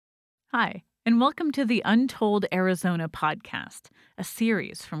Hi, and welcome to the Untold Arizona podcast, a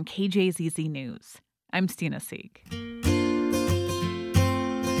series from KJZZ News. I'm Stina Sieg.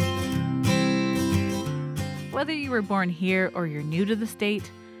 Whether you were born here or you're new to the state,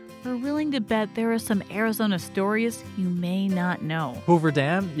 we're willing to bet there are some Arizona stories you may not know. Hoover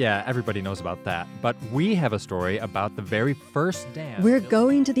Dam? Yeah, everybody knows about that. But we have a story about the very first dam. We're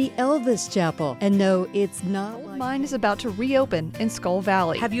going to the Elvis Chapel. And no, it's not Old Mine is about to reopen in Skull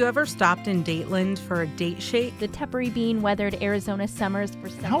Valley. Have you ever stopped in Dateland for a date shake? The Tupperary Bean weathered Arizona summers for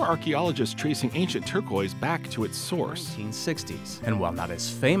centuries. How are archaeologists tracing ancient turquoise back to its source? 1960s. And while not as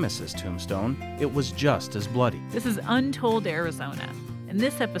famous as Tombstone, it was just as bloody. This is Untold Arizona. In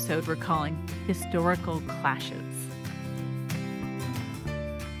this episode, we're calling Historical Clashes.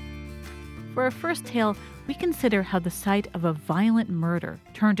 For our first tale, we consider how the site of a violent murder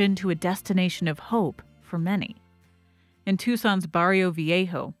turned into a destination of hope for many. In Tucson's Barrio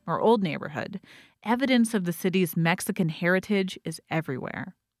Viejo, or Old Neighborhood, evidence of the city's Mexican heritage is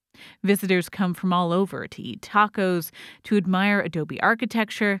everywhere. Visitors come from all over to eat tacos, to admire adobe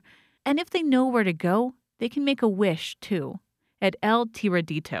architecture, and if they know where to go, they can make a wish, too, at El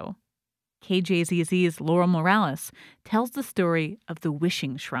Tiradito. KJZZ's Laurel Morales tells the story of the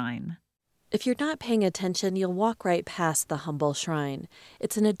Wishing Shrine. If you're not paying attention, you'll walk right past the humble shrine.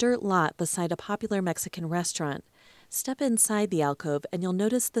 It's in a dirt lot beside a popular Mexican restaurant. Step inside the alcove and you'll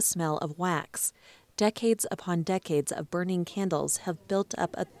notice the smell of wax. Decades upon decades of burning candles have built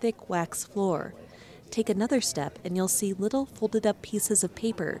up a thick wax floor. Take another step and you'll see little folded up pieces of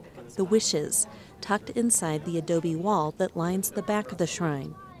paper, the wishes, tucked inside the adobe wall that lines the back of the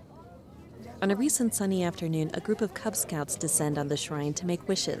shrine. On a recent sunny afternoon, a group of Cub Scouts descend on the shrine to make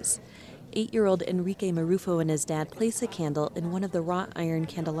wishes. 8-year-old Enrique Marufo and his dad place a candle in one of the wrought iron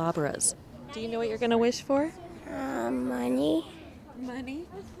candelabras. Do you know what you're going to wish for? Money. Money?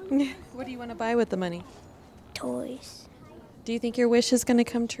 What do you want to buy with the money? Toys. Do you think your wish is going to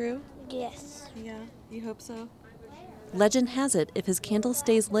come true? Yes. Yeah, you hope so. Legend has it, if his candle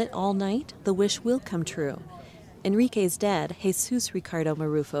stays lit all night, the wish will come true. Enrique's dad, Jesus Ricardo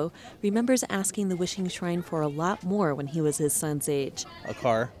Marufo, remembers asking the wishing shrine for a lot more when he was his son's age. A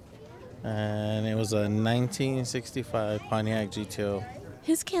car, and it was a 1965 Pontiac GTO.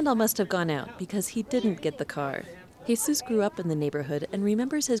 His candle must have gone out because he didn't get the car. Jesus grew up in the neighborhood and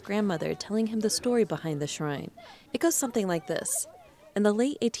remembers his grandmother telling him the story behind the shrine. It goes something like this. In the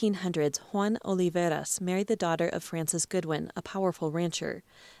late 1800s, Juan Oliveras married the daughter of Francis Goodwin, a powerful rancher.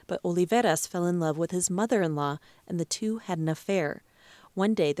 But Oliveras fell in love with his mother-in-law, and the two had an affair.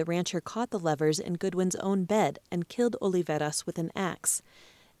 One day, the rancher caught the lovers in Goodwin's own bed and killed Oliveras with an axe.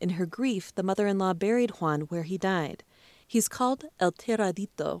 In her grief, the mother-in-law buried Juan where he died. He's called El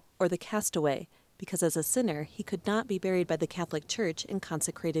Tiradito, or the castaway, because as a sinner, he could not be buried by the Catholic Church in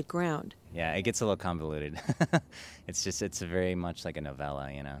consecrated ground. Yeah, it gets a little convoluted. It's very much like a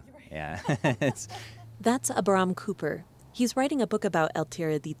novella, you know? Yeah. That's Abraham Cooper. He's writing a book about El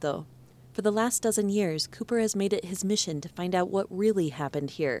Tiradito. For the last dozen years, Cooper has made it his mission to find out what really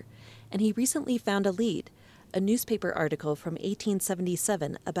happened here. And he recently found a lead, a newspaper article from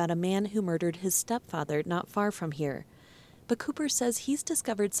 1877 about a man who murdered his stepfather not far from here. But Cooper says he's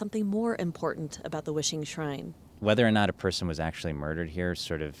discovered something more important about the Wishing Shrine. Whether or not a person was actually murdered here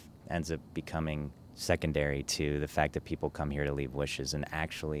sort of ends up becoming secondary to the fact that people come here to leave wishes and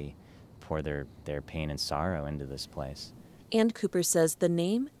actually pour their pain and sorrow into this place. And Cooper says the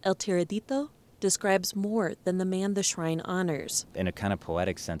name, El Tiradito, describes more than the man the shrine honors. In a kind of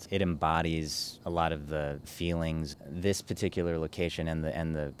poetic sense, it embodies a lot of the feelings. This particular location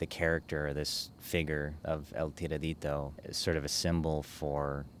and the character, this figure of El Tiradito, is sort of a symbol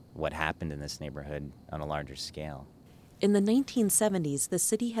for what happened in this neighborhood on a larger scale. In the 1970s, the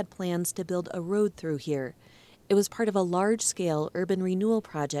city had plans to build a road through here. It was part of a large-scale urban renewal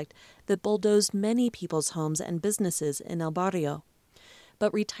project that bulldozed many people's homes and businesses in El Barrio.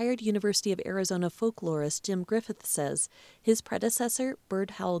 But retired University of Arizona folklorist Jim Griffith says his predecessor,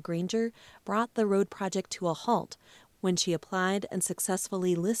 Bird Howell Granger, brought the road project to a halt when she applied and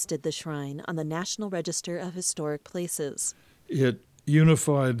successfully listed the shrine on the National Register of Historic Places. It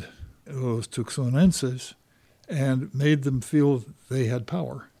unified those Tucsonenses and made them feel they had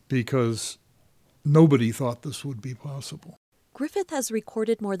power because nobody thought this would be possible. Griffith has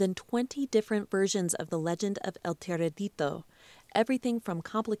recorded more than 20 different versions of the legend of El Tiradito, everything from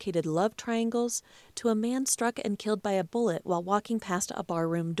complicated love triangles to a man struck and killed by a bullet while walking past a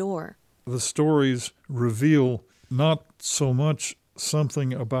barroom door. The stories reveal not so much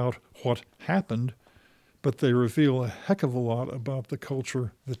something about what happened, but they reveal a heck of a lot about the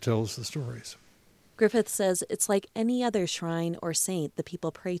culture that tells the stories. Griffith says it's like any other shrine or saint the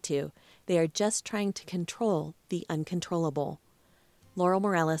people pray to. They are just trying to control the uncontrollable. Laurel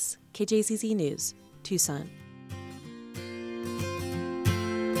Morales, KJZZ News, Tucson.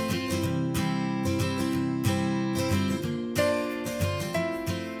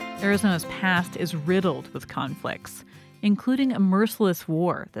 Arizona's past is riddled with conflicts, including a merciless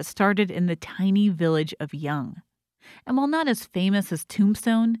war that started in the tiny village of Young. And while not as famous as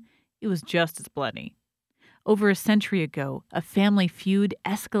Tombstone, it was just as bloody. Over a century ago, a family feud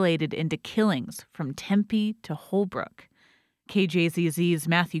escalated into killings from Tempe to Holbrook. KJZZ's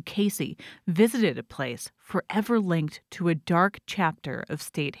Matthew Casey visited a place forever linked to a dark chapter of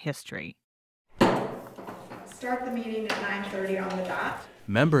state history. Start the meeting at 9:30 on the dot.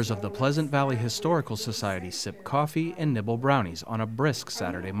 Members of the Pleasant Valley Historical Society sip coffee and nibble brownies on a brisk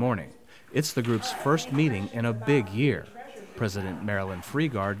Saturday morning. It's the group's first meeting in a big year. President Marilyn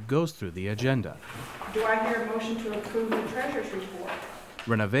Freegard goes through the agenda. Do I hear a motion to approve the treasurer's report?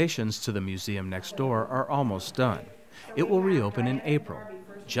 Renovations to the museum next door are almost done. It will reopen in April,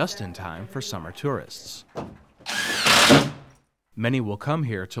 just in time for summer tourists. Many will come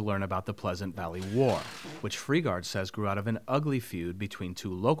here to learn about the Pleasant Valley War, which Freegard says grew out of an ugly feud between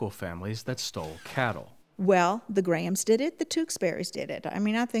two local families that stole cattle. Well, the Grahams did it, the Tewksburys did it. I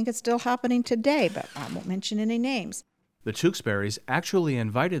mean, I think it's still happening today, but I won't mention any names. The Tewksburys actually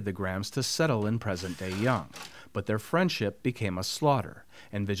invited the Grahams to settle in present-day Young, but their friendship became a slaughter,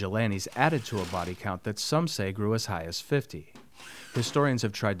 and vigilantes added to a body count that some say grew as high as 50. Historians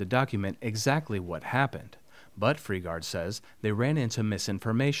have tried to document exactly what happened, but Freegard says they ran into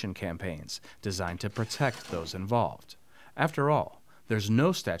misinformation campaigns designed to protect those involved. After all, there's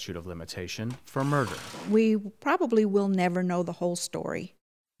no statute of limitation for murder. We probably will never know the whole story.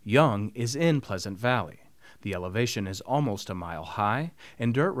 Young is in Pleasant Valley. The elevation is almost a mile high,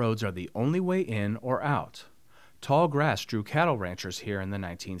 and dirt roads are the only way in or out. Tall grass drew cattle ranchers here in the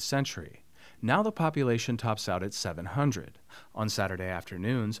 19th century. Now the population tops out at 700. On Saturday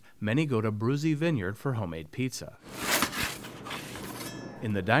afternoons, many go to Bruzy Vineyard for homemade pizza.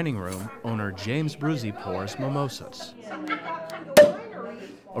 In the dining room, owner James Bruzy pours mimosas.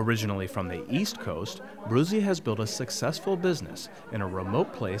 Originally from the East Coast, Bruzy has built a successful business in a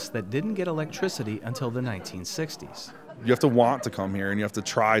remote place that didn't get electricity until the 1960s. You have to want to come here and you have to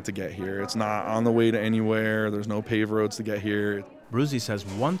try to get here. It's not on the way to anywhere. There's no paved roads to get here. Bruzy says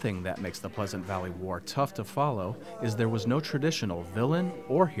one thing that makes the Pleasant Valley War tough to follow is there was no traditional villain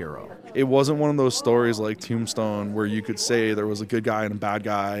or hero. It wasn't one of those stories like Tombstone where you could say there was a good guy and a bad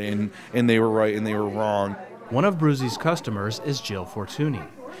guy and they were right and they were wrong. One of Bruzy's customers is Jill Fortuny.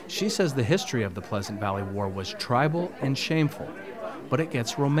 She says the history of the Pleasant Valley War was tribal and shameful, but it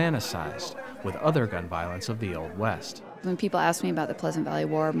gets romanticized with other gun violence of the Old West. When people ask me about the Pleasant Valley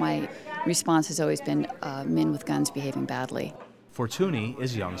War, my response has always been men with guns behaving badly. Fortuny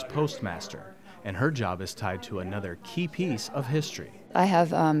is Young's postmaster, and her job is tied to another key piece of history. I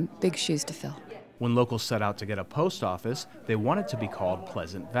have big shoes to fill. When locals set out to get a post office, they wanted to be called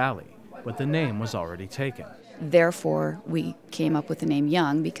Pleasant Valley, but the name was already taken. Therefore, we came up with the name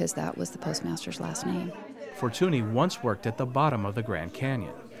Young because that was the postmaster's last name. Fortuny once worked at the bottom of the Grand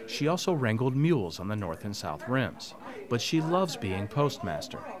Canyon. She also wrangled mules on the north and south rims, but she loves being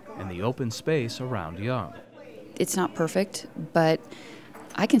postmaster and the open space around Young. It's not perfect, but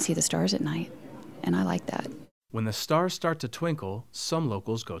I can see the stars at night, and I like that. When the stars start to twinkle, some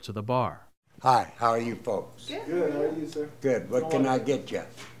locals go to the bar. Hi, how are you folks? Good, how are you, sir? Good, what can I get you?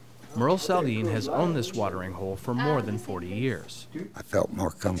 Merle Saldine has owned this watering hole for more than 40 years. I felt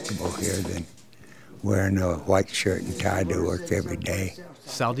more comfortable here than wearing a white shirt and tie to work every day.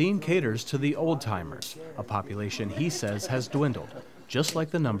 Saldine caters to the old-timers, a population he says has dwindled, just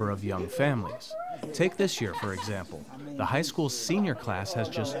like the number of young families. Take this year, for example. The high school senior class has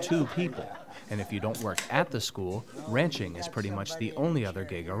just 2 people, and if you don't work at the school, ranching is pretty much the only other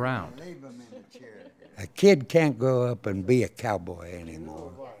gig around. A kid can't grow up and be a cowboy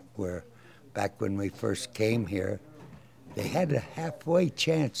anymore, where back when we first came here, they had a halfway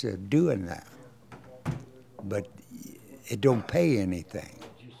chance of doing that, but it don't pay anything.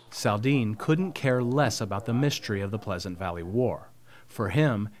 Saldine couldn't care less about the mystery of the Pleasant Valley War. For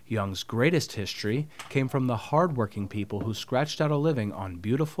him, Young's greatest history came from the hard-working people who scratched out a living on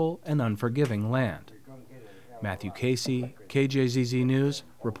beautiful and unforgiving land. Matthew Casey, KJZZ News,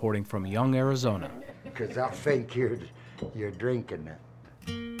 reporting from Young, Arizona. Because I think you're drinking it.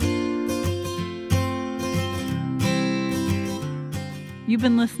 You've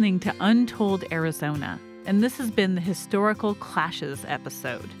been listening to Untold Arizona, and this has been the Historical Clashes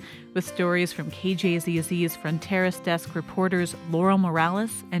episode, with stories from KJZZ's Fronteras Desk reporters Laurel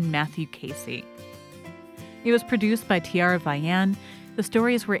Morales and Matthew Casey. It was produced by Tiara Vian. The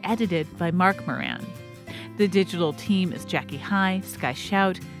stories were edited by Mark Moran. The digital team is Jackie High, Sky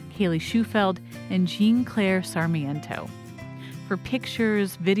Shout, Kaylee Schufeld, and Jean-Claire Sarmiento. For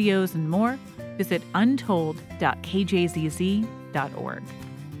pictures, videos, and more, visit untold.kjzz.org.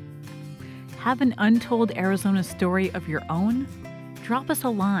 Have an Untold Arizona story of your own? Drop us a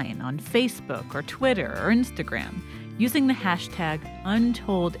line on Facebook or Twitter or Instagram using the hashtag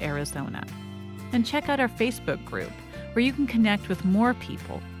UntoldArizona. And check out our Facebook group, where you can connect with more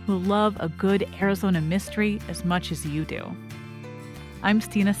people who love a good Arizona mystery as much as you do. I'm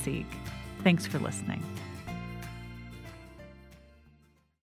Stina Sieg. Thanks for listening.